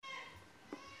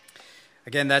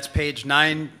Again, that's page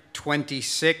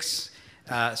 926.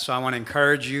 So I want to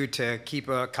encourage you to keep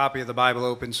a copy of the Bible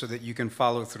open so that you can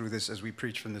follow through this as we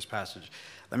preach from this passage.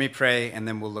 Let me pray, and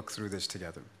then we'll look through this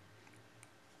together.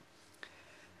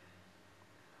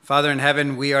 Father in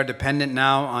heaven, we are dependent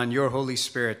now on your Holy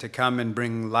Spirit to come and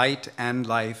bring light and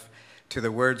life to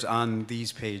the words on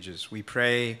these pages. We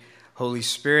pray, Holy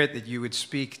Spirit, that you would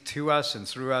speak to us and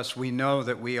through us. We know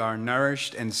that we are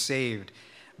nourished and saved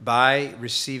by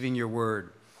receiving your word.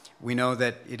 We know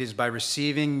that it is by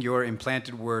receiving your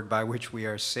implanted word by which we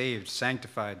are saved,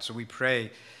 sanctified. So we pray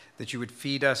that you would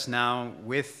feed us now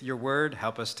with your word,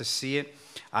 help us to see it.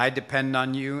 I depend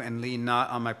on you and lean not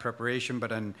on my preparation,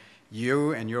 but on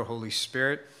you and your Holy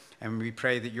Spirit. And we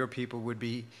pray that your people would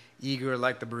be eager,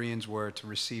 like the Bereans were, to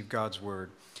receive God's word,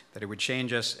 that it would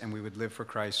change us and we would live for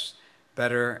Christ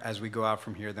better as we go out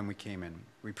from here than we came in.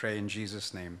 We pray in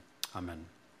Jesus' name. Amen.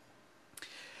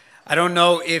 I don't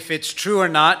know if it's true or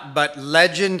not, but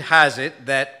legend has it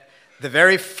that the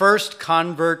very first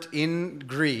convert in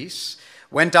Greece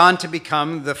went on to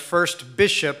become the first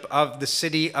bishop of the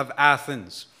city of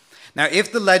Athens. Now,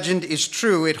 if the legend is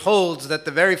true, it holds that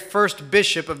the very first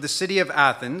bishop of the city of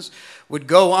Athens would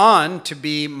go on to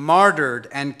be martyred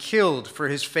and killed for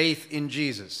his faith in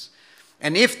Jesus.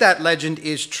 And if that legend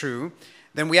is true,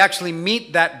 then we actually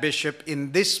meet that bishop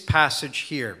in this passage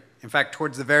here. In fact,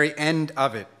 towards the very end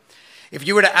of it. If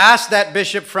you were to ask that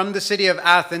bishop from the city of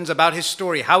Athens about his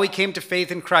story, how he came to faith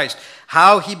in Christ,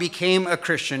 how he became a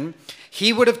Christian,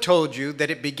 he would have told you that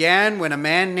it began when a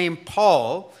man named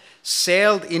Paul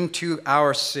sailed into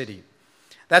our city.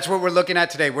 That's what we're looking at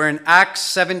today. We're in Acts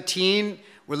 17.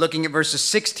 We're looking at verses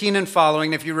 16 and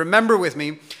following. If you remember with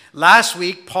me, last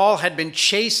week, Paul had been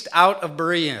chased out of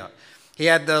Berea. He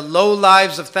had the low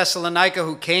lives of Thessalonica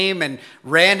who came and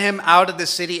ran him out of the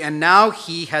city, and now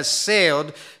he has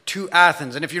sailed to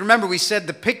Athens. And if you remember, we said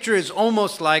the picture is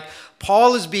almost like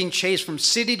Paul is being chased from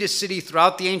city to city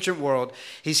throughout the ancient world.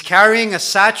 He's carrying a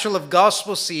satchel of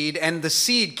gospel seed, and the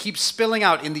seed keeps spilling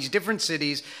out in these different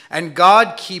cities, and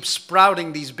God keeps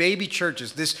sprouting these baby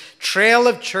churches, this trail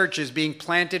of churches being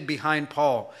planted behind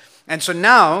Paul. And so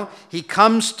now he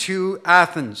comes to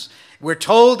Athens. We're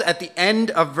told at the end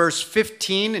of verse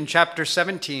 15 in chapter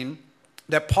 17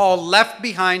 that Paul left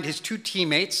behind his two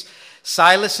teammates,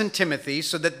 Silas and Timothy,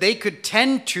 so that they could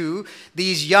tend to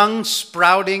these young,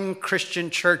 sprouting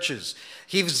Christian churches.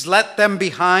 He's let them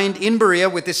behind in Berea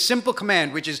with this simple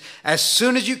command, which is, as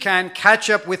soon as you can, catch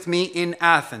up with me in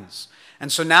Athens.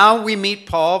 And so now we meet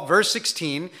Paul, verse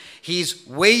 16. He's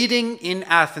waiting in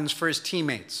Athens for his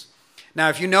teammates. Now,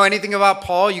 if you know anything about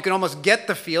Paul, you can almost get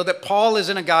the feel that Paul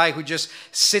isn't a guy who just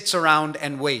sits around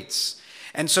and waits.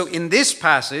 And so in this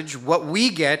passage, what we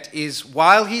get is,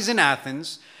 while he's in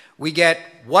Athens, we get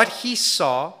what he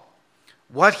saw,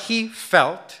 what he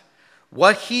felt,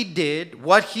 what he did,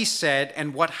 what he said,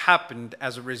 and what happened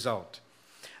as a result.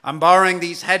 I'm borrowing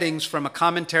these headings from a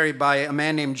commentary by a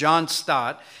man named John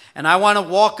Stott, and I want to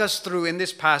walk us through in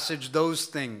this passage those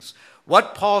things.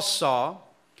 What Paul saw,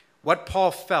 what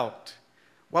Paul felt,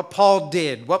 what Paul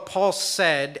did, what Paul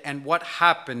said, and what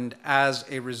happened as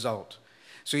a result.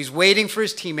 So he's waiting for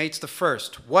his teammates, the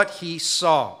first, what he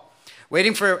saw.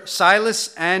 Waiting for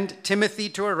Silas and Timothy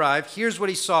to arrive. Here's what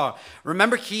he saw.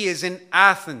 Remember, he is in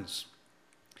Athens.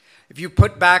 If you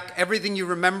put back everything you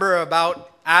remember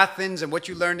about Athens and what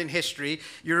you learned in history,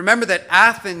 you remember that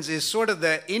Athens is sort of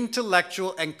the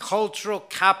intellectual and cultural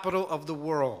capital of the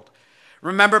world.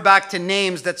 Remember back to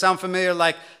names that sound familiar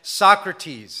like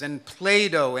Socrates and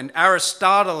Plato and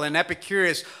Aristotle and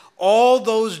Epicurus. All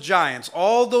those giants,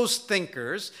 all those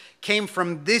thinkers came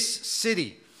from this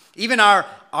city. Even our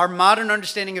modern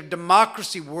understanding of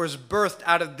democracy was birthed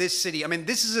out of this city. I mean,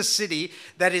 this is a city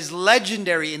that is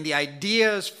legendary in the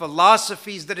ideas,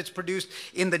 philosophies that it's produced,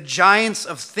 in the giants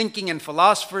of thinking and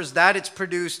philosophers that it's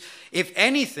produced. If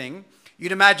anything,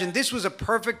 you'd imagine this was a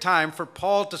perfect time for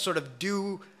Paul to sort of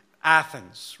do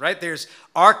Athens, right? There's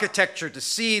architecture to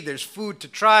see, there's food to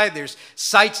try, there's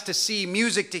sights to see,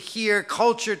 music to hear,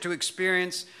 culture to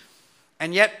experience.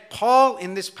 And yet, Paul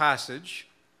in this passage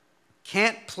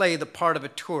can't play the part of a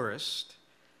tourist.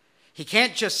 He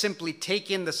can't just simply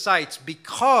take in the sights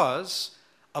because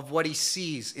of what he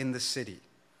sees in the city.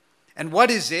 And what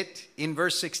is it in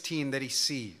verse 16 that he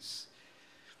sees?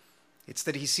 It's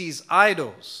that he sees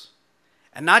idols.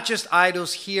 And not just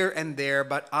idols here and there,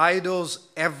 but idols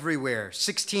everywhere.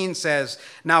 16 says,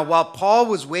 "Now while Paul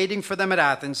was waiting for them at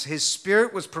Athens, his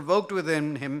spirit was provoked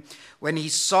within him when he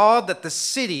saw that the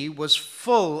city was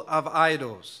full of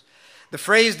idols." The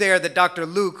phrase there that Dr.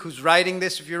 Luke, who's writing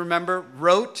this, if you remember,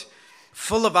 wrote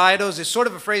full of idols is sort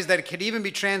of a phrase that could even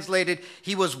be translated,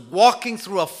 he was walking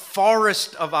through a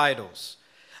forest of idols.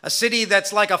 A city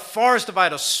that's like a forest of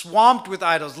idols, swamped with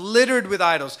idols, littered with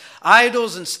idols.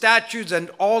 Idols and statues and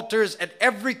altars at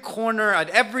every corner, at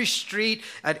every street,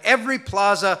 at every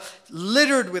plaza,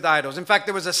 littered with idols. In fact,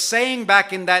 there was a saying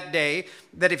back in that day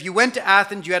that if you went to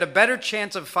Athens, you had a better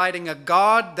chance of fighting a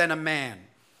god than a man.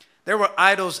 There were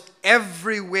idols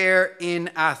everywhere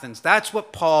in Athens. That's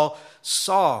what Paul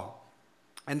saw.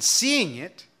 And seeing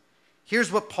it,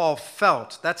 here's what Paul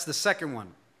felt. That's the second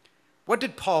one. What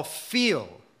did Paul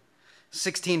feel?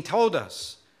 16 told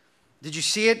us. Did you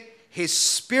see it? His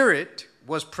spirit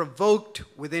was provoked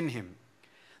within him.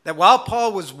 That while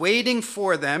Paul was waiting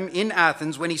for them in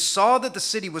Athens, when he saw that the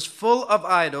city was full of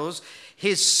idols,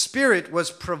 his spirit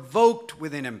was provoked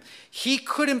within him. He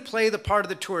couldn't play the part of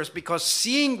the tourist because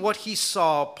seeing what he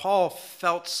saw, Paul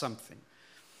felt something.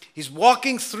 He's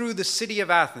walking through the city of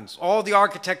Athens, all the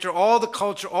architecture, all the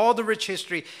culture, all the rich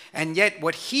history, and yet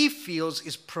what he feels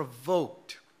is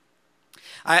provoked.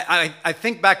 I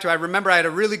think back to, I remember I had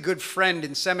a really good friend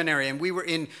in seminary, and we were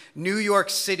in New York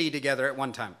City together at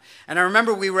one time. And I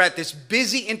remember we were at this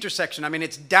busy intersection. I mean,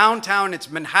 it's downtown,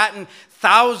 it's Manhattan,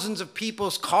 thousands of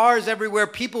people's cars everywhere,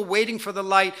 people waiting for the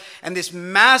light, and this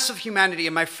mass of humanity.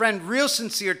 And my friend, real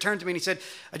sincere, turned to me and he said,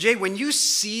 Ajay, when you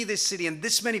see this city and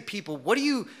this many people, what do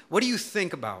you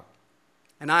think about?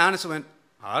 And I honestly went,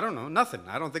 I don't know, nothing.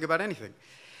 I don't think about anything.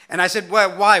 And I said,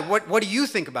 well, why? What do you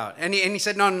think about? And he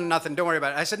said, no, nothing. Don't worry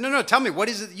about it. I said, no, tell me. What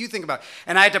is it that you think about?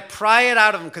 And I had to pry it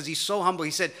out of him because he's so humble.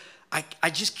 He said, I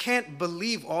just can't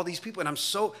believe all these people. And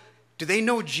do they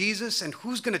know Jesus? And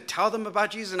who's going to tell them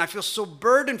about Jesus? And I feel so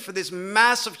burdened for this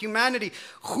mass of humanity.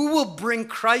 Who will bring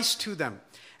Christ to them?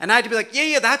 And I had to be like,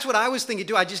 yeah, that's what I was thinking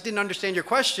too. I just didn't understand your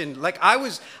question. Like I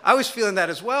was feeling that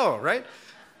as well, right?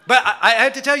 But I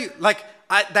had to tell you,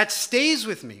 that stays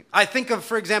with me. I think of,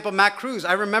 for example, Matt Cruz.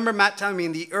 I remember Matt telling me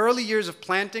in the early years of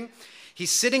planting,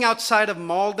 he's sitting outside of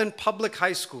Malden Public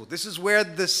High School. This is where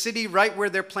the city, right where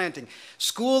they're planting.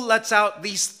 School lets out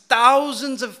these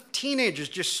thousands of teenagers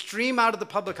just stream out of the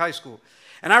public high school.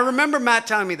 And I remember Matt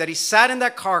telling me that he sat in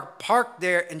that car, parked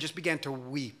there, and just began to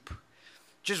weep.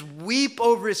 Just weep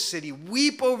over his city,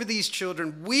 weep over these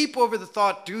children, weep over the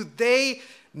thought, do they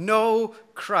know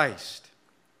Christ?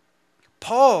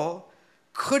 Paul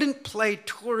couldn't play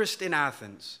tourist in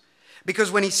Athens because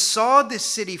when he saw this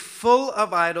city full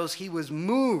of idols, he was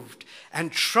moved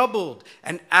and troubled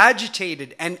and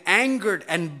agitated and angered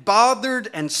and bothered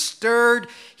and stirred.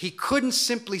 He couldn't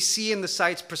simply see in the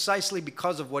sights precisely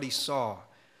because of what he saw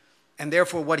and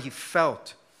therefore what he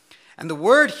felt. And the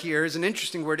word here is an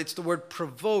interesting word. It's the word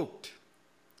provoked.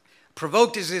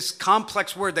 Provoked is this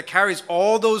complex word that carries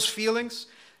all those feelings.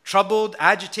 Troubled,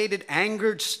 agitated,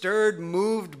 angered, stirred,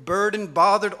 moved, burdened,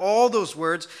 bothered, all those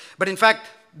words. But in fact,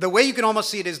 the way you can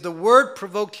almost see it is the word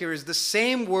provoked here is the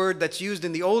same word that's used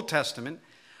in the Old Testament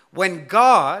when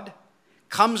God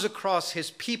comes across his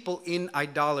people in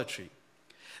idolatry.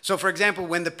 So for example,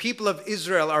 when the people of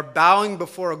Israel are bowing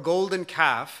before a golden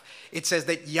calf, it says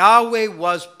that Yahweh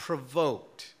was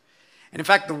provoked. And in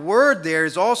fact, the word there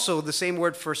is also the same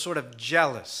word for sort of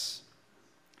jealous.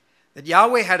 That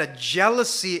Yahweh had a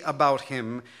jealousy about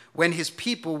him when his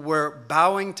people were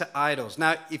bowing to idols.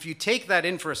 Now, if you take that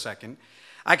in for a second,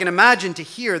 I can imagine to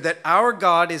hear that our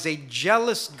God is a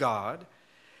jealous God,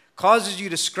 causes you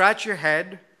to scratch your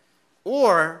head,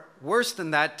 or worse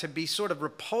than that, to be sort of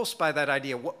repulsed by that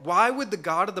idea. Why would the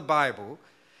God of the Bible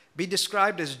be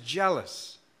described as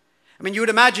jealous? I mean, you would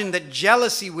imagine that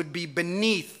jealousy would be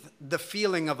beneath the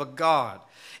feeling of a God.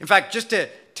 In fact, just to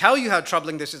tell you how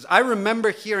troubling this is, I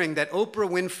remember hearing that Oprah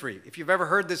Winfrey, if you've ever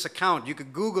heard this account, you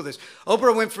could Google this.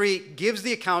 Oprah Winfrey gives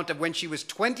the account of when she was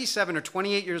 27 or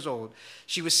 28 years old.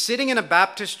 She was sitting in a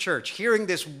Baptist church, hearing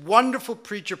this wonderful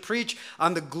preacher preach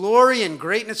on the glory and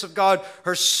greatness of God.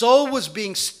 Her soul was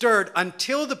being stirred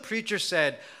until the preacher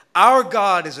said, "Our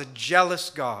God is a jealous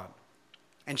God."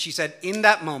 And she said in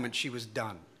that moment she was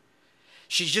done.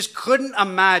 She just couldn't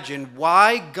imagine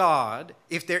why God,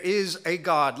 if there is a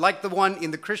God like the one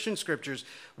in the Christian scriptures,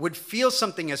 would feel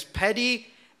something as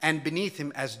petty and beneath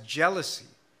him as jealousy.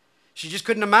 She just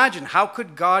couldn't imagine. How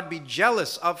could God be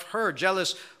jealous of her,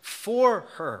 jealous for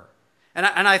her? And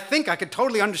I think I could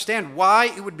totally understand why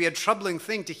it would be a troubling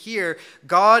thing to hear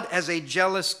God as a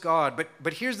jealous God.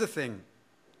 But here's the thing.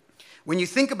 When you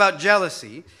think about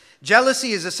jealousy,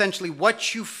 jealousy is essentially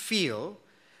what you feel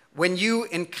when you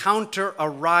encounter a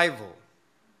rival.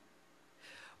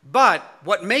 But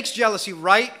what makes jealousy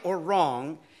right or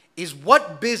wrong is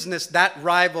what business that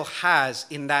rival has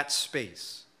in that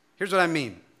space. Here's what I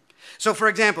mean. So, for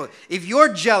example, if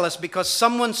you're jealous because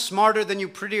someone's smarter than you,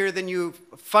 prettier than you,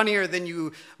 funnier than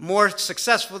you, more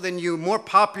successful than you, more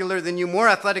popular than you, more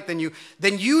athletic than you,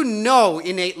 then you know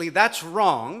innately that's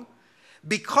wrong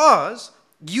because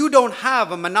you don't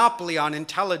have a monopoly on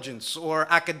intelligence or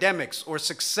academics or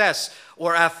success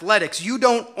or athletics. You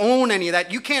don't own any of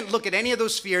that. You can't look at any of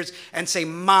those spheres and say,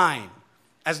 mine,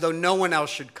 as though no one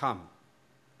else should come.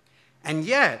 And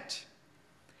yet,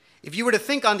 if you were to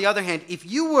think, on the other hand, if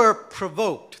you were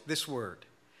provoked, this word,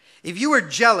 if you were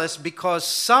jealous because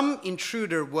some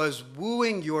intruder was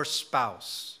wooing your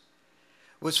spouse,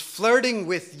 was flirting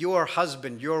with your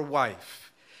husband, your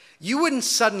wife, you wouldn't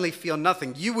suddenly feel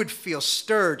nothing. You would feel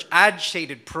stirred,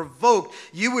 agitated, provoked.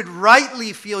 You would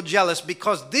rightly feel jealous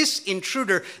because this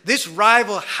intruder, this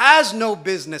rival, has no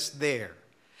business there.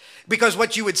 Because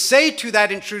what you would say to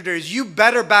that intruder is, you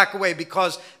better back away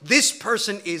because this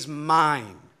person is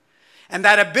mine. And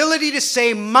that ability to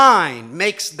say mine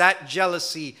makes that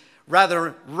jealousy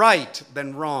rather right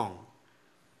than wrong.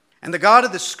 And the God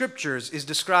of the Scriptures is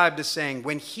described as saying,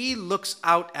 when he looks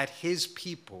out at his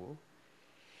people,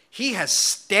 he has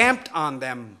stamped on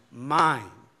them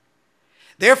mine.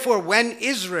 Therefore, when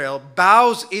Israel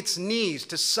bows its knees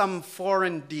to some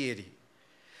foreign deity,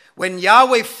 when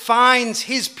Yahweh finds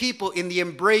his people in the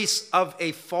embrace of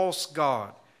a false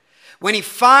god, when he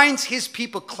finds his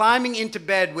people climbing into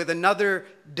bed with another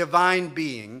divine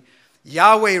being,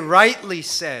 Yahweh rightly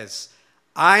says,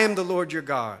 I am the Lord your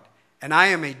God, and I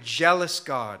am a jealous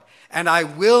God, and I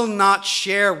will not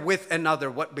share with another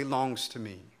what belongs to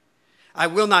me. I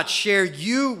will not share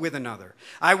you with another.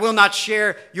 I will not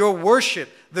share your worship,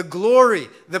 the glory,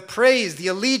 the praise, the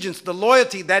allegiance, the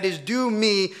loyalty that is due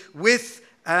me with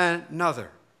another.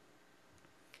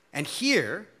 And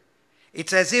here,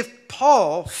 it's as if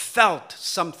Paul felt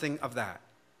something of that.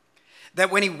 That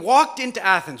when he walked into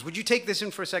Athens, would you take this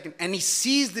in for a second? And he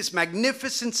sees this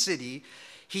magnificent city.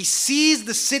 He sees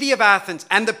the city of Athens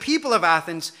and the people of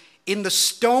Athens in the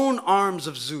stone arms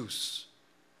of Zeus,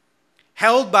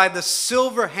 held by the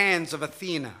silver hands of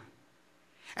Athena.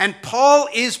 And Paul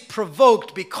is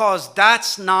provoked because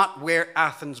that's not where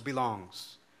Athens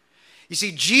belongs. You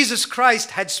see, Jesus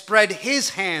Christ had spread his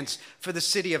hands for the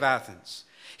city of Athens.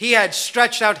 He had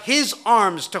stretched out his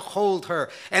arms to hold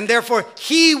her, and therefore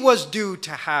he was due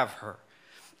to have her.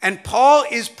 And Paul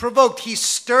is provoked. He's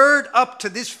stirred up to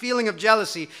this feeling of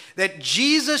jealousy that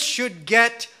Jesus should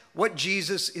get what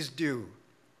Jesus is due.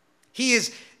 He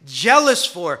is zealous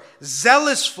for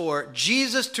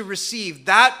Jesus to receive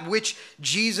that which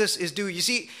Jesus is due. You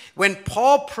see, when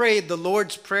Paul prayed the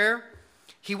Lord's Prayer,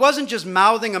 he wasn't just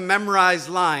mouthing a memorized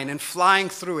line and flying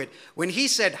through it. When he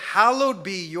said, hallowed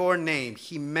be your name,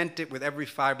 he meant it with every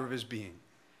fiber of his being.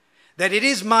 That it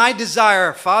is my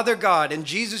desire, Father God and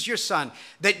Jesus your Son,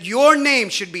 that your name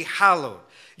should be hallowed.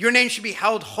 Your name should be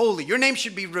held holy. Your name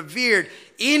should be revered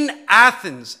in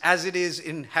Athens as it is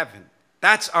in heaven.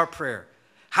 That's our prayer.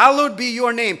 Hallowed be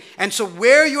your name. And so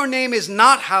where your name is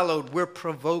not hallowed, we're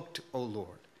provoked, O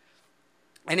Lord.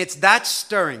 And it's that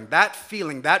stirring, that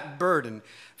feeling, that burden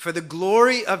for the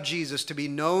glory of Jesus to be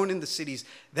known in the cities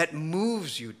that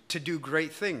moves you to do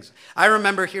great things. I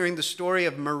remember hearing the story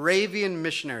of Moravian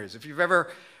missionaries. If you've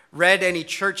ever read any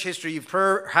church history, you've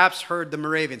perhaps heard the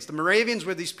Moravians. The Moravians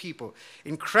were these people,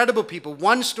 incredible people.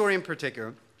 One story in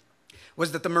particular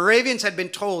was that the Moravians had been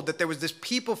told that there was this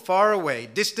people far away,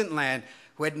 distant land,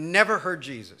 who had never heard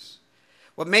Jesus.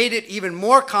 What made it even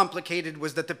more complicated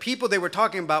was that the people they were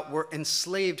talking about were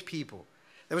enslaved people.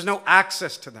 There was no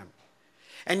access to them.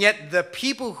 And yet the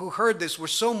people who heard this were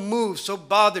so moved, so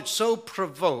bothered, so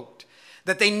provoked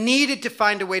that they needed to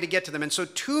find a way to get to them. And so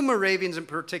two Moravians in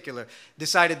particular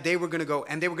decided they were going to go,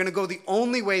 and they were going to go the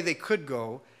only way they could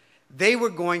go. They were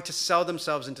going to sell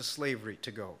themselves into slavery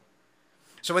to go.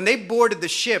 So when they boarded the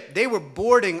ship, they were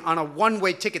boarding on a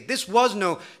one-way ticket. This was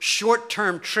no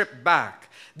short-term trip back.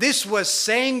 This was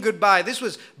saying goodbye. This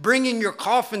was bringing your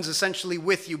coffins essentially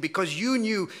with you because you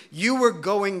knew you were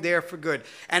going there for good.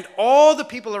 And all the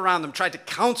people around them tried to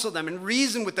counsel them and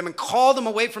reason with them and call them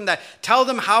away from that, tell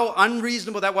them how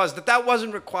unreasonable that was, that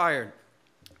wasn't required.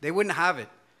 They wouldn't have it.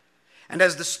 And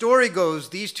as the story goes,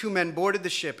 these two men boarded the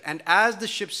ship, and as the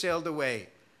ship sailed away,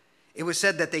 it was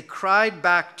said that they cried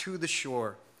back to the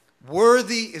shore,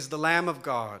 "Worthy is the Lamb of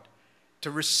God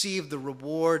to receive the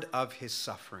reward of his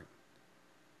suffering."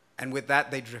 And with that,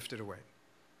 they drifted away.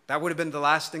 That would have been the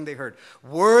last thing they heard.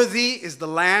 Worthy is the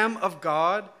Lamb of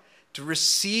God to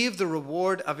receive the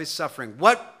reward of his suffering.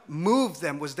 What moved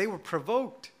them was they were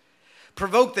provoked.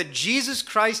 Provoked that Jesus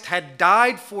Christ had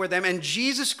died for them, and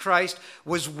Jesus Christ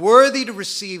was worthy to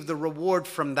receive the reward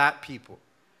from that people.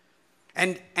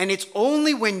 And it's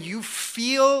only when you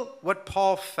feel what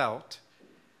Paul felt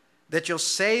that you'll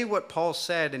say what Paul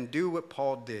said and do what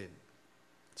Paul did.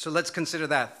 So let's consider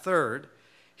that. Third,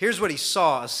 here's what he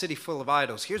saw, a city full of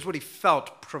idols. Here's what he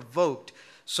felt, provoked.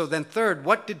 So then third,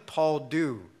 what did Paul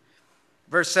do?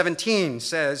 Verse 17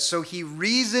 says, so he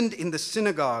reasoned in the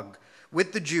synagogue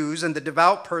with the Jews and the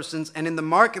devout persons and in the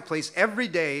marketplace every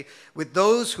day with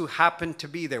those who happened to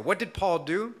be there. What did Paul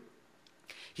do?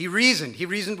 He reasoned. He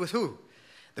reasoned with who?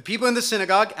 The people in the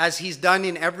synagogue, as he's done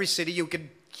in every city. You could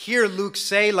hear Luke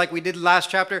say, like we did last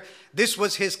chapter, this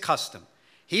was his custom.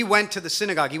 He went to the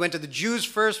synagogue. He went to the Jews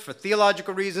first for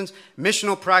theological reasons,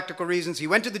 missional, practical reasons. He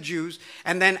went to the Jews.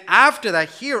 And then after that,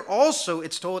 here also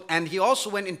it's told, and he also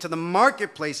went into the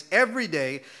marketplace every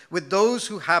day with those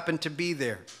who happened to be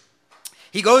there.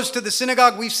 He goes to the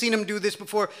synagogue. We've seen him do this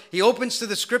before. He opens to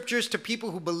the scriptures, to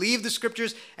people who believe the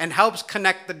scriptures, and helps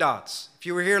connect the dots. If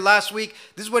you were here last week,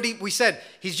 this is what we said.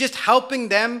 He's just helping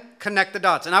them connect the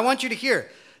dots. And I want you to hear,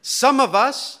 some of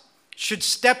us should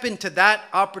step into that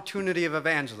opportunity of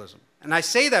evangelism. And I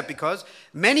say that because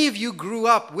many of you grew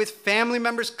up with family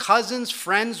members, cousins,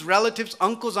 friends, relatives,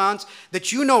 uncles, aunts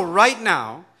that you know right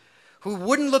now who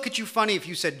wouldn't look at you funny if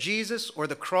you said Jesus or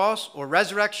the cross or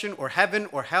resurrection or heaven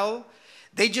or hell.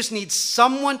 They just need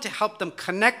someone to help them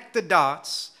connect the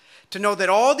dots to know that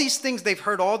all these things they've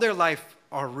heard all their life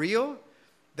are real,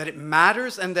 that it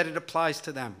matters, and that it applies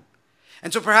to them.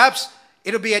 And so perhaps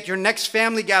it'll be at your next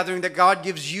family gathering that God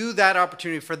gives you that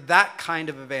opportunity for that kind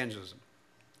of evangelism.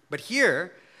 But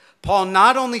here, Paul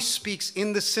not only speaks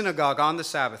in the synagogue on the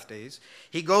Sabbath days,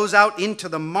 he goes out into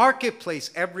the marketplace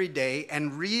every day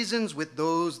and reasons with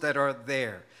those that are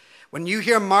there. When you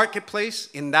hear marketplace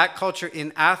in that culture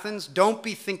in Athens, don't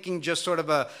be thinking just sort of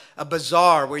a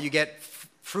bazaar where you get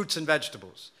fruits and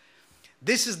vegetables.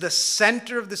 This is the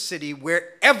center of the city where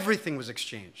everything was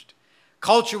exchanged.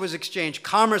 Culture was exchanged,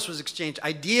 commerce was exchanged,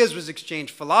 ideas was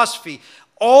exchanged, philosophy.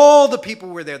 All the people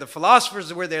were there. The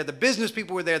philosophers were there. The business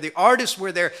people were there. The artists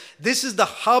were there. This is the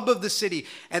hub of the city.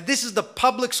 And this is the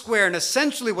public square. And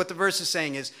essentially what the verse is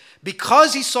saying is,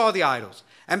 because he saw the idols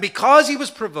and because he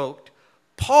was provoked,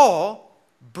 Paul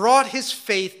brought his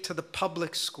faith to the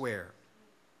public square.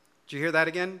 Did you hear that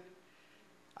again?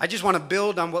 I just want to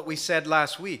build on what we said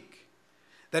last week.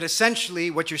 That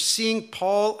essentially what you're seeing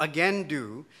Paul again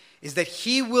do is that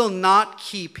he will not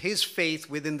keep his faith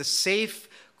within the safe,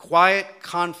 quiet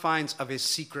confines of his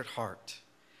secret heart.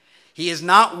 He is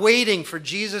not waiting for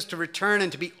Jesus to return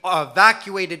and to be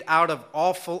evacuated out of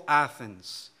awful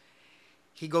Athens.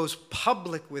 He goes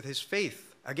public with his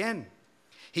faith again.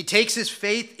 He takes his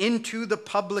faith into the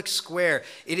public square.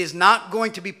 It is not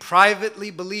going to be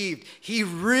privately believed. He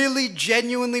really,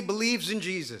 genuinely believes in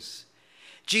Jesus.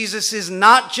 Jesus is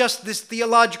not just this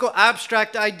theological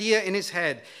abstract idea in his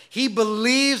head. He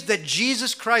believes that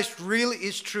Jesus Christ really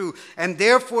is true, and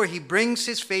therefore he brings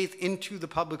his faith into the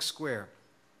public square.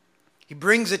 He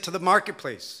brings it to the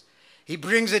marketplace. He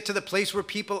brings it to the place where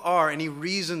people are, and he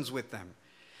reasons with them.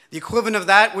 The equivalent of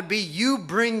that would be you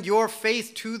bring your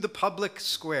faith to the public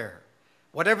square,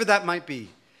 whatever that might be,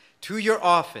 to your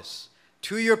office,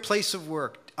 to your place of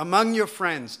work, among your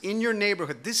friends, in your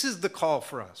neighborhood. This is the call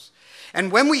for us.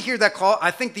 And when we hear that call,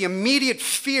 I think the immediate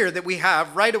fear that we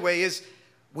have right away is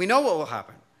we know what will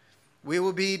happen. We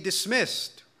will be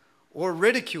dismissed or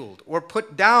ridiculed or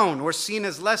put down or seen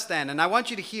as less than. And I want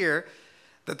you to hear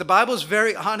that the Bible is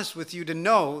very honest with you to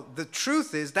know the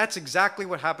truth is that's exactly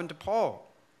what happened to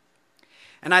Paul.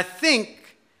 And I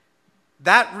think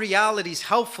that reality is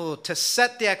helpful to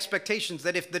set the expectations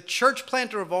that if the church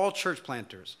planter of all church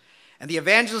planters and the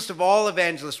evangelist of all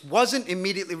evangelists wasn't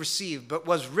immediately received but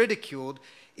was ridiculed,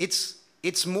 it's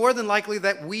more than likely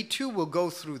that we too will go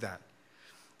through that.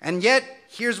 And yet,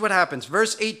 here's what happens.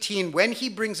 Verse 18, when he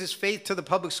brings his faith to the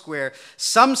public square,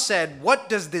 some said, "What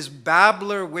does this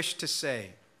babbler wish to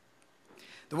say?"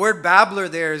 The word babbler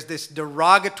there is this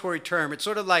derogatory term. It's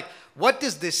sort of like, what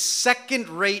does this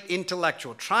second-rate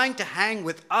intellectual trying to hang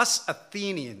with us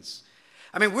Athenians?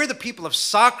 I mean, we're the people of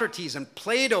Socrates and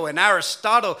Plato and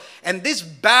Aristotle, and this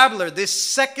babbler, this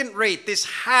second-rate, this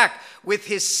hack with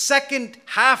his second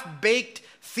half-baked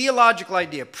theological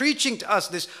idea, preaching to us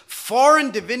this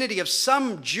foreign divinity of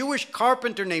some Jewish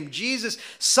carpenter named Jesus,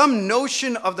 some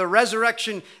notion of the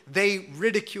resurrection, they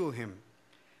ridicule him.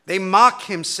 They mock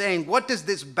him, saying, "What does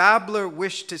this babbler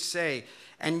wish to say?"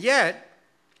 And yet,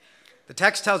 the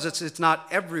text tells us it's not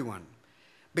everyone.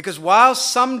 Because while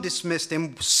some dismissed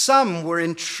him, some were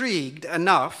intrigued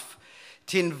enough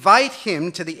to invite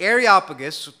him to the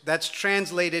Areopagus, that's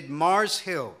translated Mars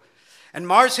Hill. And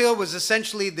Mars Hill was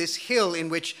essentially this hill in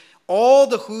which all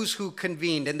the who's who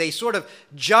convened, and they sort of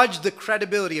judged the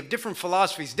credibility of different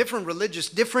philosophies, different religious,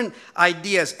 different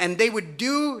ideas, and they would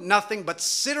do nothing but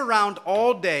sit around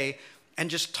all day and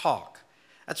just talk.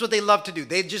 That's what they love to do.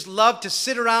 They just love to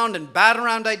sit around and bat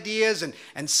around ideas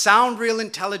and sound real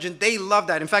intelligent. They love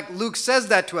that. In fact, Luke says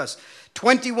that to us.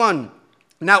 21,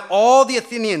 now all the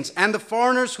Athenians and the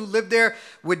foreigners who lived there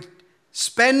would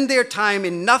spend their time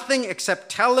in nothing except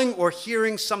telling or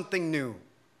hearing something new,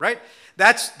 right?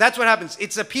 That's what happens.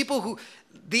 It's the people who,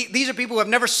 these are people who have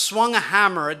never swung a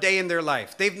hammer a day in their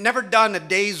life. They've never done a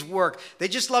day's work. They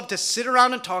just love to sit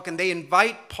around and talk, and they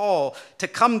invite Paul to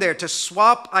come there to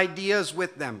swap ideas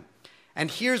with them.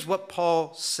 And here's what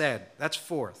Paul said. That's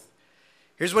fourth.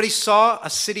 Here's what he saw, a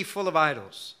city full of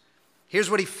idols. Here's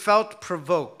what he felt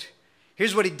provoked.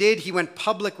 Here's what he did. He went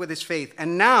public with his faith.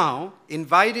 And now,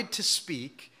 invited to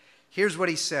speak, here's what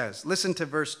he says. Listen to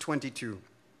verse 22.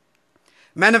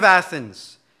 Men of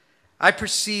Athens, I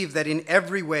perceive that in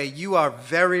every way you are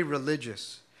very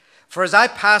religious. For as I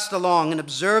passed along and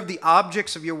observed the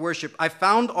objects of your worship, I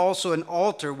found also an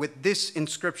altar with this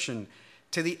inscription,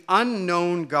 to the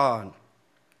unknown God.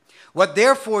 What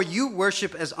therefore you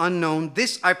worship as unknown,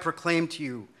 this I proclaim to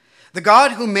you. The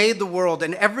God who made the world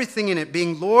and everything in it,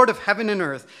 being Lord of heaven and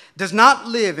earth, does not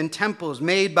live in temples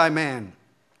made by man.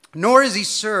 Nor is he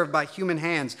served by human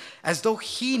hands, as though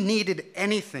he needed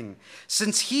anything,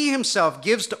 since he himself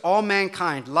gives to all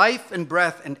mankind life and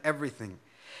breath and everything.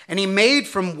 And he made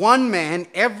from one man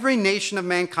every nation of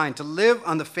mankind to live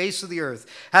on the face of the earth,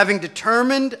 having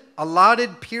determined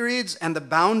allotted periods and the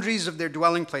boundaries of their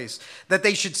dwelling place, that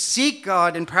they should seek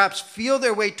God and perhaps feel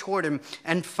their way toward him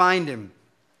and find him.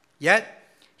 Yet,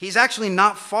 he's actually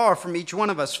not far from each one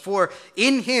of us, for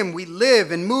in him we live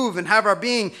and move and have our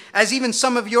being, as even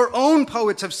some of your own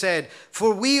poets have said,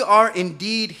 for we are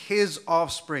indeed his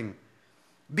offspring.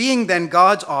 Being then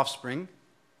God's offspring,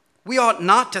 we ought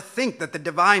not to think that the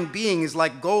divine being is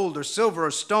like gold or silver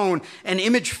or stone, an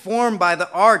image formed by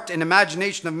the art and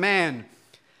imagination of man.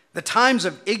 The times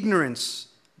of ignorance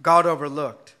God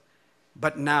overlooked,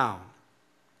 but now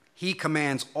he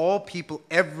commands all people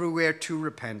everywhere to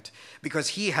repent, because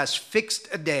he has fixed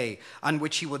a day on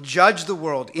which he will judge the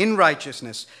world in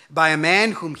righteousness by a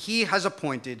man whom he has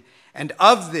appointed, and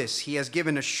of this he has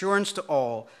given assurance to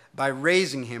all by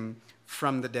raising him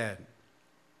from the dead.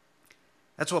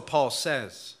 That's what Paul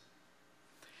says.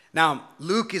 Now,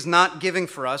 Luke is not giving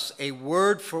for us a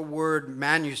word-for-word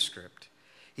manuscript.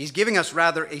 He's giving us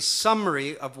rather a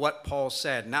summary of what Paul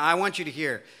said. Now, I want you to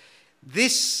hear,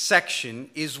 this section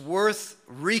is worth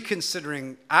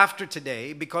reconsidering after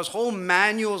today, because whole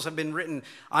manuals have been written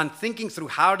on thinking through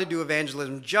how to do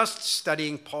evangelism, just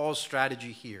studying Paul's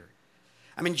strategy here.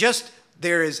 I mean,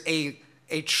 there is a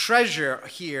treasure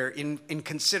here in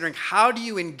considering how do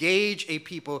you engage a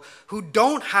people who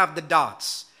don't have the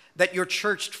dots that your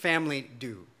church family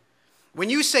do.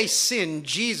 When you say sin,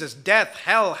 Jesus, death,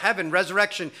 hell, heaven,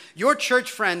 resurrection, your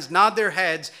church friends nod their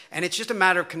heads, and it's just a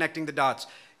matter of connecting the dots.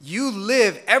 You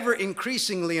live ever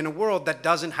increasingly in a world that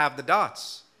doesn't have the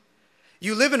dots.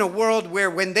 You live in a world where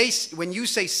when you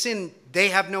say sin, they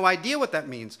have no idea what that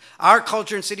means. Our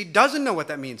culture and city doesn't know what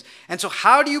that means. And so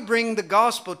how do you bring the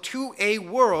gospel to a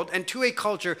world and to a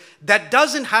culture that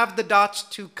doesn't have the dots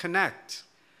to connect?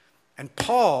 And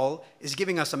Paul is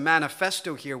giving us a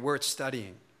manifesto here worth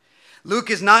studying.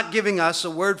 Luke is not giving us a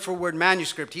word-for-word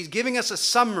manuscript. He's giving us a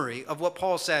summary of what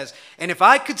Paul says. And if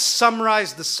I could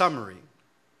summarize the summary,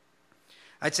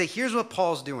 I'd say here's what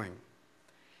Paul's doing.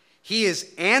 He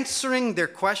is answering their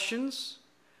questions,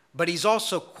 but he's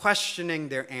also questioning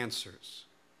their answers.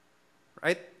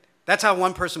 Right? That's how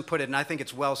one person put it, and I think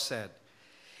it's well said.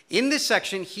 In this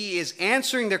section, he is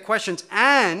answering their questions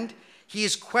and he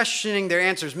is questioning their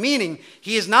answers, meaning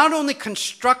he is not only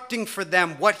constructing for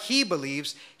them what he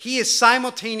believes, he is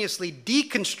simultaneously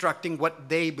deconstructing what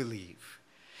they believe.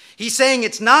 He's saying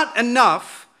it's not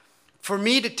enough for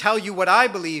me to tell you what I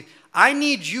believe. I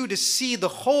need you to see the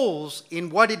holes in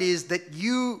what it is that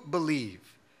you believe.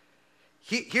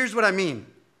 Here's what I mean.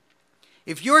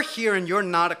 If you're here and you're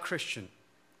not a Christian,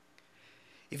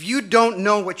 if you don't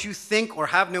know what you think or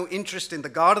have no interest in the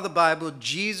God of the Bible,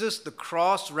 Jesus, the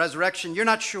cross, resurrection, you're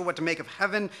not sure what to make of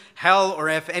heaven, hell, or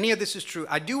if any of this is true,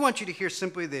 I do want you to hear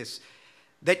simply this,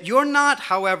 that you're not,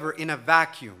 however, in a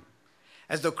vacuum,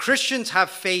 as though Christians have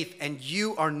faith and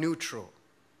you are neutral.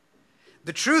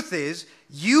 The truth is,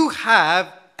 you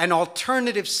have an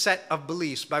alternative set of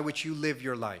beliefs by which you live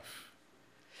your life.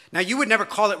 Now, you would never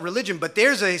call it religion, but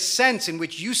there's a sense in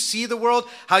which you see the world,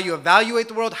 how you evaluate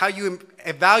the world, how you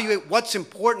evaluate what's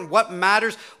important, what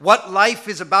matters, what life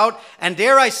is about. And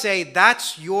dare I say,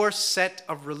 that's your set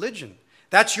of religion.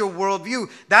 That's your worldview.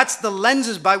 That's the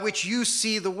lenses by which you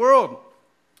see the world.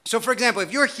 So, for example,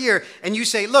 if you're here and you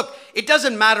say, look, it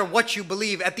doesn't matter what you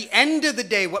believe. At the end of the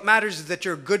day, what matters is that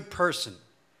you're a good person.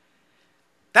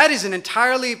 That is an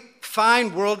entirely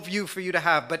fine worldview for you to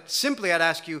have. But simply, I'd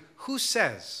ask you, who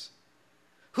says?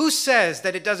 Who says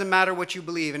that it doesn't matter what you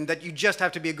believe and that you just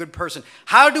have to be a good person?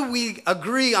 How do we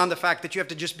agree on the fact that you have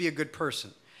to just be a good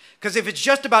person? Because if it's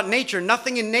just about nature,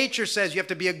 nothing in nature says you have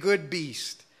to be a good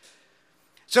beast.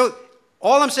 So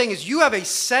all I'm saying is you have a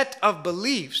set of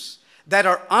beliefs that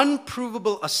are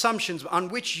unprovable assumptions on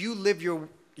which you live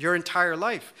your entire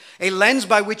life. A lens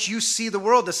by which you see the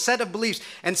world, a set of beliefs.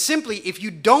 And simply, if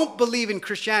you don't believe in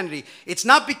Christianity, it's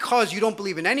not because you don't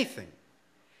believe in anything.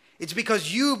 It's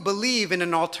because you believe in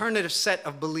an alternative set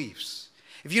of beliefs.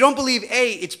 If you don't believe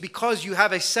A, it's because you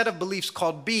have a set of beliefs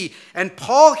called B. And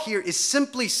Paul here is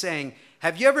simply saying,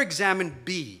 have you ever examined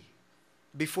B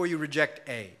before you reject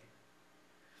A?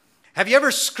 Have you ever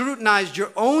scrutinized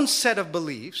your own set of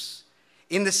beliefs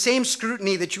in the same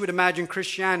scrutiny that you would imagine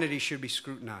Christianity should be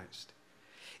scrutinized?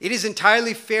 It is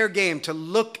entirely fair game to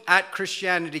look at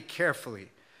Christianity carefully.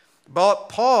 But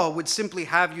Paul would simply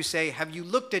have you say, have you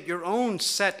looked at your own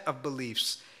set of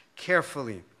beliefs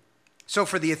carefully? So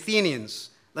for the Athenians,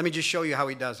 let me just show you how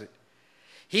he does it.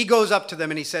 He goes up to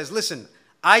them and he says, listen,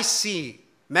 I see,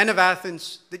 men of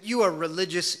Athens, that you are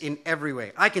religious in every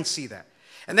way. I can see that.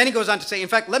 And then he goes on to say, in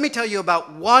fact, let me tell you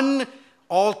about one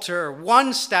altar,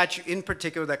 one statue in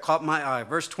particular that caught my eye.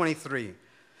 Verse 23.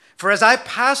 For as I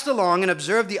passed along and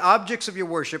observed the objects of your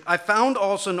worship, I found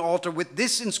also an altar with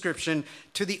this inscription,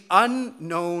 to the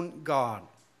unknown God.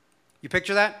 You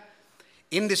picture that?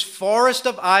 In this forest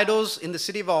of idols in the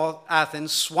city of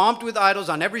Athens, swamped with idols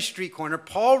on every street corner,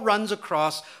 Paul runs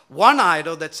across one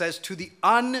idol that says, to the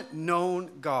unknown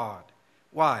God.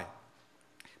 Why?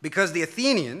 Because the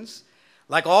Athenians,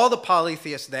 like all the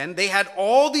polytheists then, they had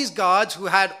all these gods who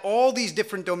had all these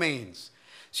different domains.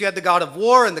 So you had the god of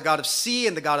war and the god of sea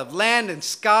and the god of land and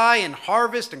sky and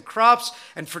harvest and crops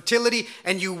and fertility.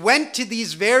 And you went to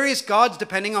these various gods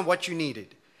depending on what you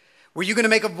needed. Were you going to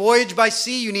make a voyage by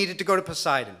sea? You needed to go to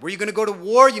Poseidon. Were you going to go to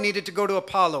war? You needed to go to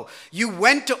Apollo. You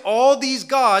went to all these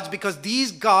gods because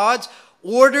these gods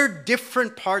ordered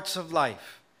different parts of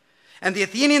life. And the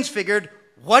Athenians figured,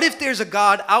 what if there's a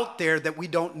god out there that we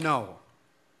don't know?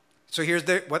 So here's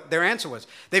what their answer was.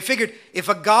 They figured if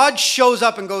a god shows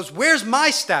up and goes, where's my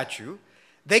statue?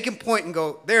 They can point and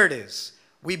go, there it is.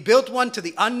 We built one to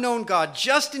the unknown God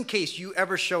just in case you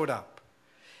ever showed up.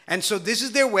 And so this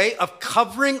is their way of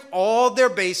covering all their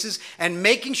bases and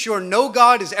making sure no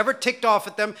god is ever ticked off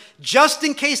at them. Just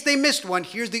in case they missed one,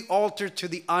 here's the altar to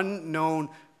the unknown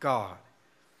God.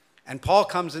 And Paul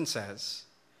comes and says,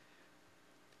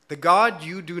 the God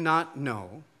you do not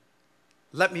know,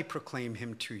 let me proclaim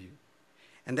him to you.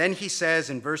 And then he says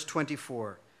in verse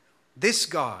 24, this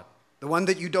God, the one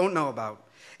that you don't know about,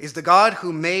 is the God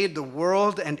who made the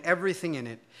world and everything in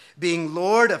it. Being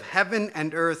Lord of heaven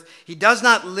and earth, he does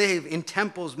not live in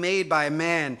temples made by a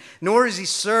man, nor is he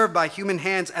served by human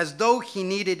hands as though he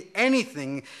needed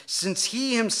anything, since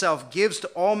he himself gives to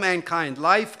all mankind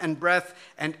life and breath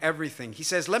and everything. He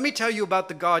says, let me tell you about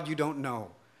the God you don't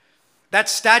know. That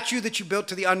statue that you built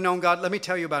to the unknown God, let me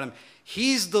tell you about him.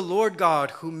 He's the Lord God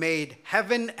who made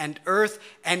heaven and earth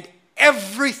and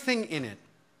everything in it.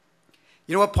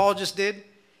 You know what Paul just did?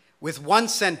 With one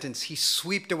sentence, he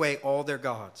swept away all their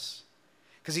gods.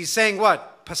 Because he's saying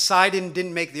what? Poseidon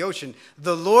didn't make the ocean.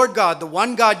 The Lord God, the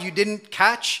one God you didn't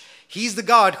catch, he's the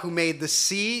God who made the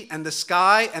sea and the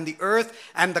sky and the earth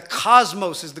and the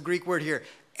cosmos is the Greek word here.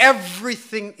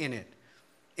 Everything in it.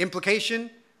 Implication?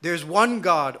 There's one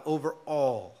God over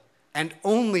all. And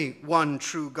only one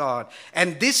true God.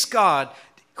 And this God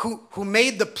who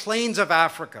made the plains of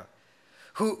Africa,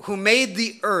 who made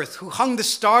the earth, who hung the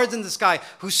stars in the sky,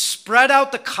 who spread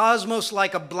out the cosmos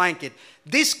like a blanket,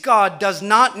 this God does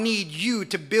not need you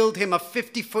to build him a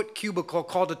 50-foot cubicle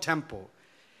called a temple.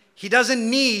 He doesn't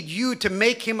need you to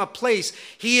make him a place.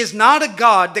 He is not a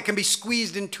God that can be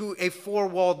squeezed into a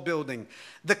four-walled building.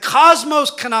 The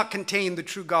cosmos cannot contain the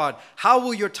true God. How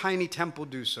will your tiny temple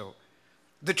do so?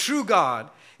 The true God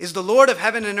is the Lord of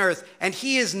heaven and earth, and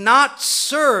he is not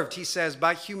served, he says,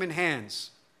 by human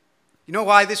hands. You know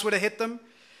why this would have hit them?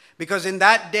 Because in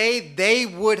that day, they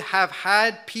would have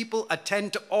had people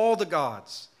attend to all the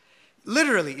gods.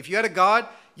 Literally, if you had a god,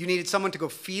 you needed someone to go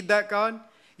feed that god.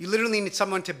 You literally need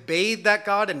someone to bathe that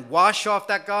god and wash off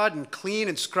that god and clean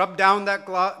and scrub down that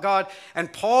god.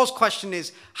 And Paul's question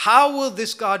is, how will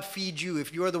this God feed you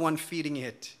if you're the one feeding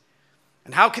it?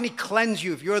 And how can he cleanse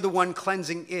you if you're the one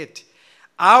cleansing it?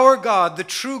 Our God, the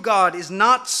true God, is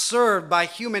not served by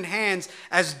human hands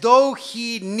as though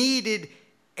he needed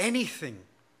anything.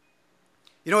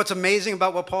 You know what's amazing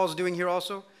about what Paul's doing here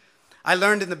also? I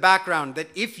learned in the background that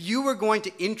if you were going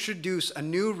to introduce a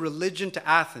new religion to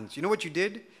Athens, you know what you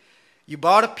did? You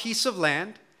bought a piece of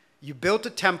land, you built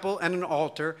a temple and an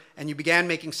altar, and you began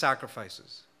making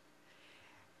sacrifices.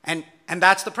 And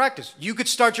that's the practice. You could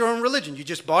start your own religion. You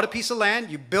just bought a piece of land,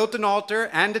 you built an altar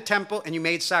and a temple, and you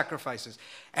made sacrifices.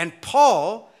 And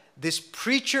Paul, this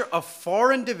preacher of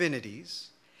foreign divinities,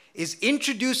 is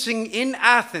introducing in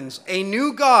Athens a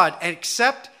new God,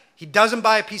 except he doesn't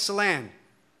buy a piece of land.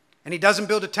 And he doesn't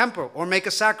build a temple or make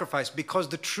a sacrifice, because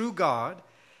the true God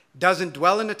doesn't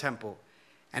dwell in a temple.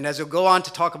 And as he'll go on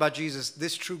to talk about Jesus,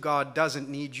 this true God doesn't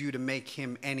need you to make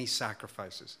him any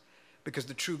sacrifices, because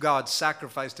the true God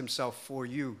sacrificed himself for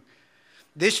you.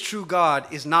 This true God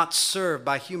is not served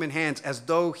by human hands as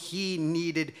though he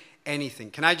needed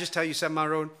anything. Can I just tell you something, my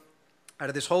road? Out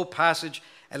of this whole passage,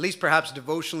 at least perhaps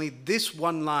devotionally, this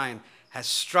one line has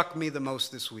struck me the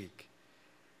most this week.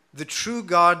 The true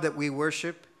God that we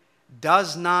worship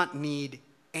does not need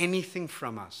anything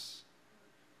from us.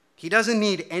 He doesn't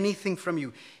need anything from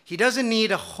you. He doesn't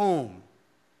need a home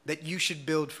that you should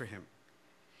build for him.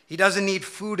 He doesn't need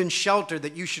food and shelter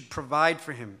that you should provide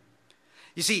for him.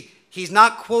 You see, he's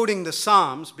not quoting the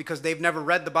Psalms because they've never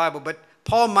read the Bible, but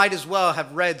Paul might as well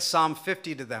have read Psalm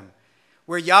 50 to them,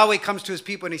 where Yahweh comes to his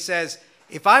people and he says,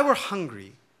 if I were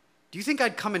hungry, do you think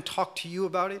I'd come and talk to you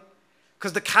about it?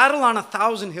 Because the cattle on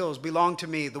 1,000 hills belong to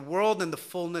me, the world and the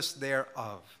fullness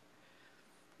thereof.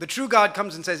 The true God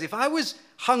comes and says, if I was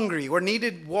hungry or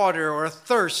needed water or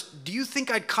thirst, do you think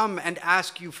I'd come and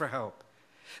ask you for help?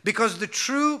 Because the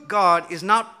true God is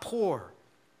not poor,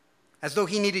 as though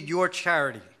he needed your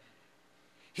charity.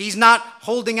 He's not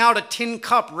holding out a tin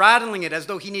cup, rattling it as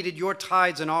though he needed your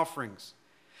tithes and offerings.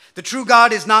 The true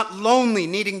God is not lonely,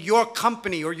 needing your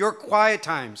company or your quiet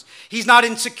times. He's not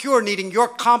insecure, needing your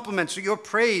compliments or your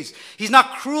praise. He's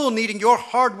not cruel, needing your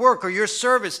hard work or your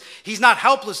service. He's not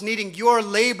helpless, needing your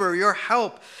labor or your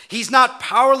help. He's not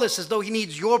powerless, as though he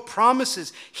needs your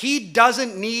promises. He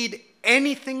doesn't need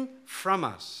anything from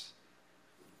us.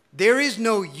 There is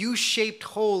no U-shaped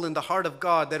hole in the heart of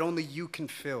God that only you can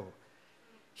fill.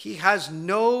 He has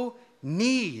no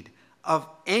need of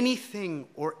anything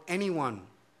or anyone.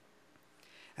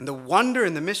 And the wonder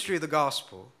and the mystery of the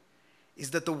gospel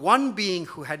is that the one being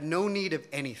who had no need of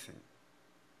anything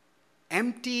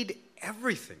emptied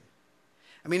everything.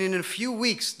 I mean, in a few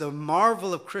weeks, the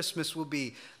marvel of Christmas will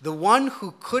be the one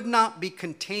who could not be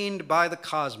contained by the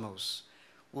cosmos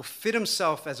will fit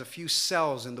himself as a few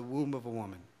cells in the womb of a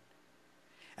woman.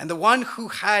 And the one who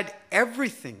had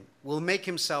everything will make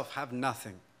himself have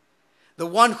nothing. The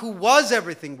one who was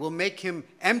everything will make him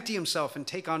empty himself and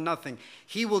take on nothing.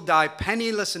 He will die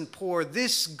penniless and poor.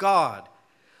 This God,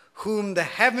 whom the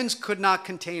heavens could not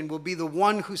contain, will be the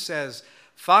one who says,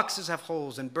 foxes have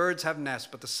holes and birds have nests,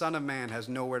 but the Son of Man has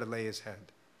nowhere to lay his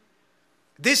head.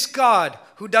 This God,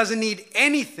 who doesn't need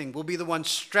anything, will be the one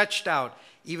stretched out,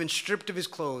 even stripped of his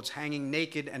clothes, hanging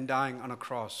naked and dying on a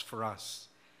cross for us.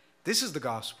 This is the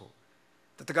gospel,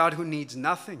 that the God who needs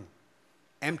nothing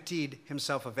emptied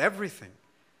himself of everything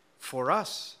for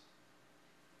us.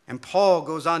 And Paul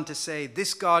goes on to say,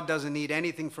 this God doesn't need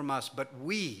anything from us, but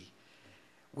we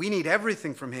need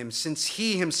everything from him, since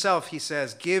he himself, he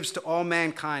says, gives to all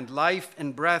mankind life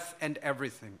and breath and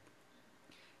everything.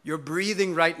 You're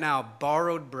breathing right now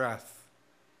borrowed breath,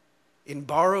 in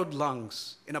borrowed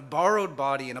lungs, in a borrowed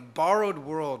body, in a borrowed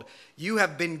world. You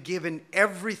have been given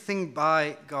everything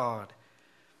by God.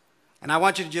 And I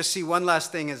want you to just see one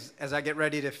last thing as I get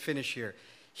ready to finish here.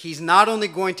 He's not only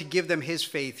going to give them his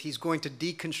faith, he's going to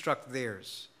deconstruct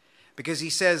theirs. Because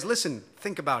he says, listen,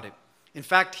 think about it. In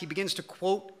fact, he begins to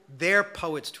quote their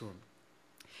poets to him.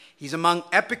 He's among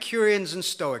Epicureans and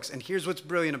Stoics, and here's what's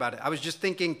brilliant about it. I was just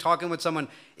thinking, talking with someone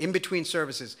in between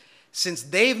services, since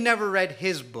they've never read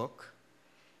his book,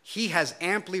 he has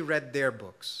amply read their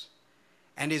books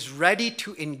and is ready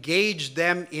to engage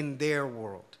them in their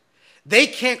world. They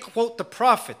can't quote the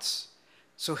prophets,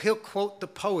 so he'll quote the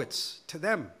poets to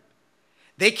them.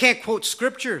 They can't quote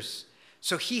scriptures,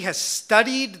 so he has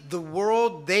studied the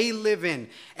world they live in.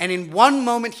 And in one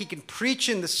moment, he can preach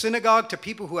in the synagogue to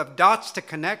people who have dots to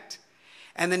connect.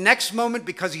 And the next moment,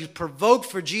 because he's provoked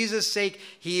for Jesus' sake,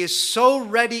 he is so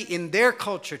ready in their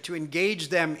culture to engage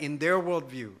them in their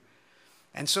worldview.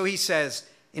 And so he says,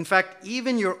 in fact,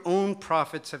 even your own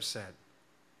prophets have said,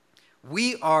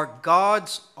 we are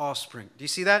God's offspring. Do you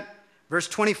see that? Verse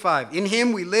 25, in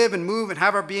him we live and move and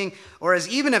have our being, or as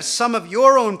some of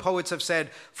your own poets have said,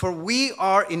 for we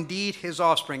are indeed his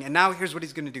offspring. And now here's what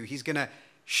he's going to do. He's going to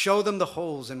show them the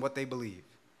holes in what they believe.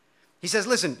 He says,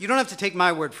 listen, you don't have to take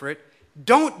my word for it.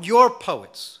 Don't your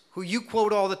poets, who you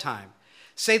quote all the time,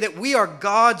 say that we are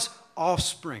God's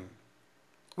offspring.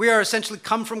 We are essentially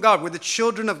come from God. We're the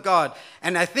children of God.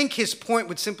 And I think his point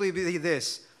would simply be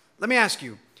this. Let me ask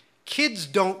you, kids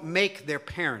don't make their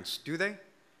parents, do they?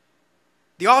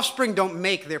 The offspring don't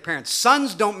make their parents.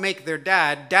 Sons don't make their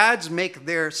dad. Dads make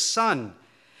their son.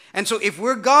 And so if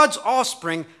we're God's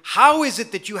offspring, how is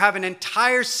it that you have an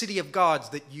entire city of gods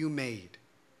that you made?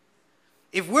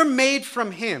 If we're made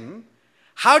from him,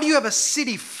 how do you have a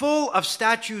city full of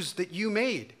statues that you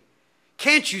made?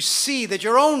 Can't you see that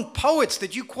your own poets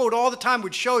that you quote all the time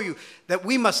would show you that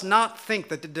we must not think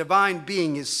that the divine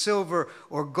being is silver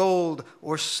or gold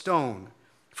or stone?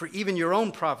 For even your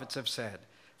own prophets have said,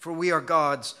 for we are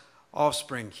God's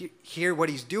offspring. Here what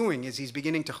he's doing is he's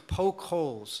beginning to poke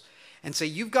holes and say,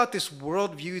 you've got this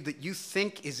worldview that you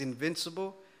think is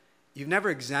invincible. You've never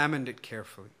examined it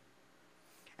carefully.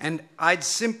 And I'd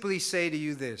simply say to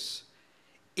you this.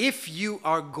 If you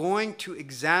are going to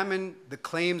examine the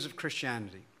claims of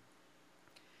Christianity,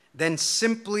 then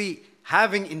simply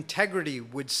having integrity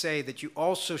would say that you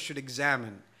also should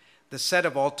examine the set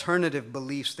of alternative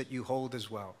beliefs that you hold as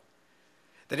well.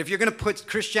 That if you're going to put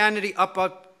Christianity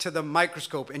up to the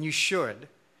microscope, and you should,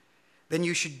 then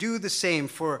you should do the same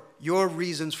for your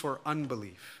reasons for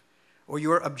unbelief or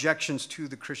your objections to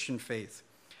the Christian faith.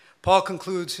 Paul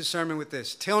concludes his sermon with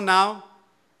this. Till now,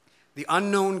 the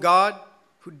unknown God,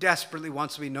 who desperately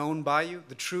wants to be known by you,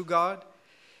 the true God,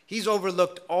 he's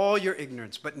overlooked all your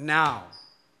ignorance. But now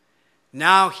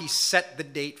he set the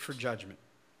date for judgment.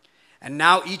 And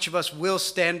now each of us will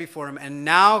stand before him. And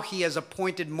now he has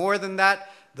appointed more than that,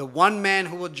 the one man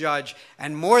who will judge.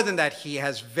 And more than that, he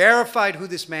has verified who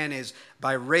this man is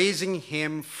by raising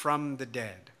him from the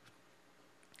dead.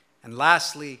 And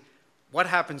lastly, what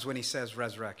happens when he says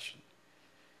resurrection?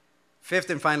 Fifth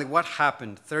and finally, what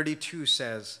happened? 32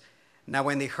 says, now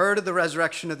when they heard of the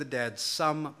resurrection of the dead,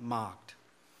 some mocked.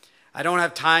 I don't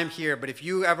have time here, but if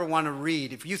you ever want to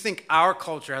read, if you think our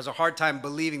culture has a hard time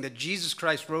believing that Jesus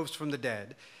Christ rose from the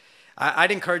dead,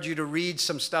 I'd encourage you to read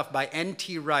some stuff by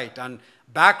N.T. Wright on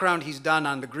background he's done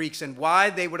on the Greeks and why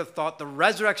they would have thought the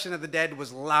resurrection of the dead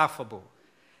was laughable.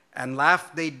 And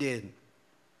laugh they did.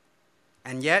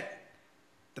 And yet,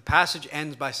 the passage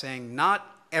ends by saying, not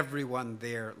everyone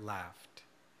there laughed.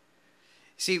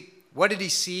 See, what did he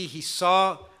see? He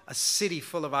saw a city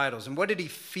full of idols. And what did he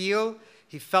feel?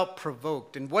 He felt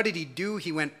provoked. And what did he do?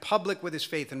 He went public with his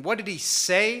faith. And what did he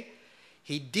say?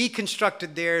 He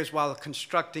deconstructed theirs while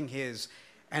constructing his.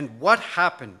 And what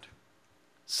happened?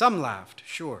 Some laughed,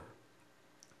 sure,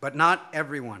 but not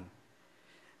everyone.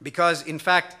 Because, in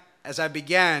fact, as I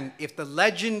began, if the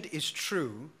legend is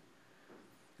true,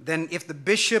 then if the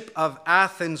bishop of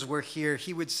Athens were here,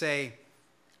 he would say,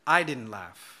 I didn't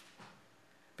laugh.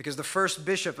 Because the first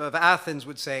bishop of Athens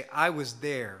would say, I was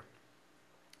there.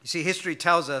 You see, history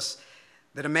tells us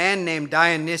that a man named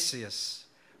Dionysius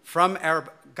from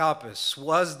Areopagus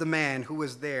was the man who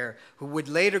was there, who would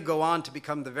later go on to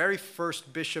become the very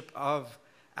first bishop of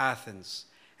Athens.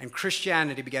 And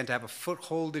Christianity began to have a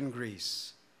foothold in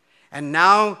Greece. And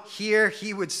now here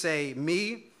he would say,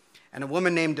 me and a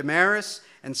woman named Damaris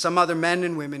and some other men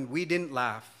and women, we didn't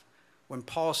laugh. When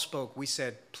Paul spoke, we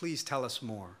said, please tell us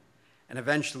more. And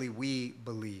eventually we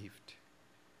believed.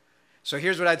 So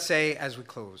here's what I'd say as we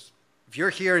close. If you're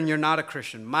here and you're not a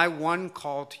Christian, my one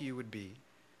call to you would be,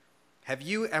 have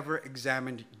you ever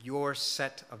examined your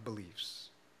set of beliefs?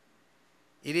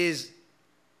 It is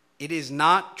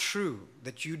not true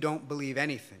that you don't believe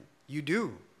anything. You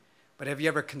do. But have you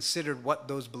ever considered what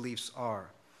those beliefs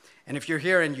are? And if you're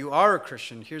here and you are a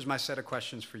Christian, here's my set of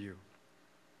questions for you.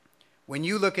 When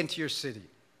you look into your city,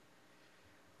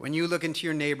 when you look into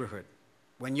your neighborhood,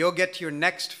 when you'll get to your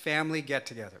next family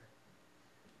get-together,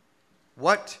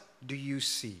 what do you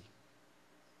see?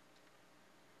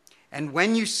 And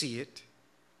when you see it,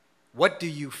 what do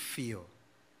you feel?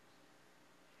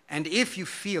 And if you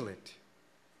feel it,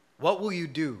 what will you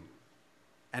do?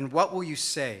 And what will you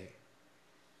say?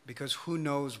 Because who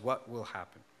knows what will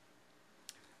happen?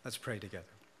 Let's pray together.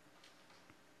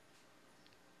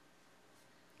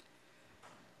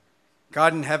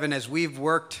 God in heaven, as we've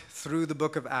worked through the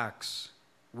book of Acts,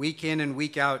 week in and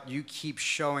week out, you keep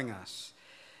showing us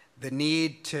the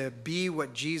need to be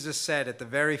what Jesus said at the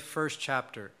very first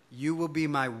chapter. You will be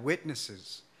my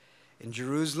witnesses in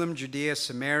Jerusalem, Judea,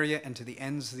 Samaria, and to the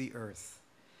ends of the earth.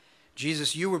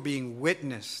 Jesus, you were being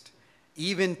witnessed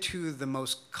even to the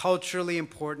most culturally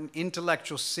important,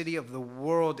 intellectual city of the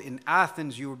world, in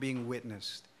Athens, you were being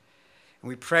witnessed. And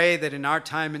we pray that in our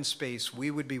time and space,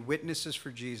 we would be witnesses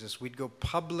for Jesus. We'd go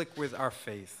public with our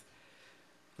faith.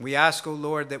 We ask, O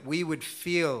Lord, that we would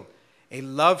feel a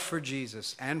love for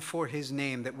Jesus and for his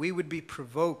name, that we would be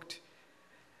provoked,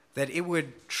 that it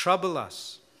would trouble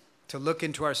us to look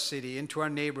into our city, into our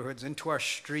neighborhoods, into our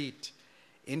street,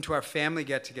 into our family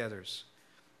get-togethers,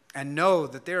 and know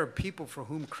that there are people for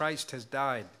whom Christ has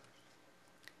died,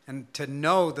 and to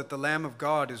know that the Lamb of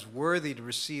God is worthy to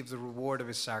receive the reward of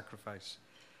his sacrifice.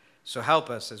 So help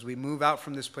us as we move out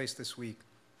from this place this week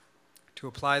to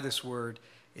apply this word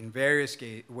in various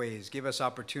ways. Give us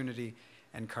opportunity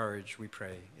and courage, we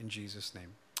pray. In Jesus'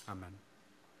 name, amen.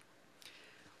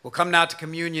 We'll come now to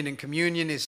communion, and communion is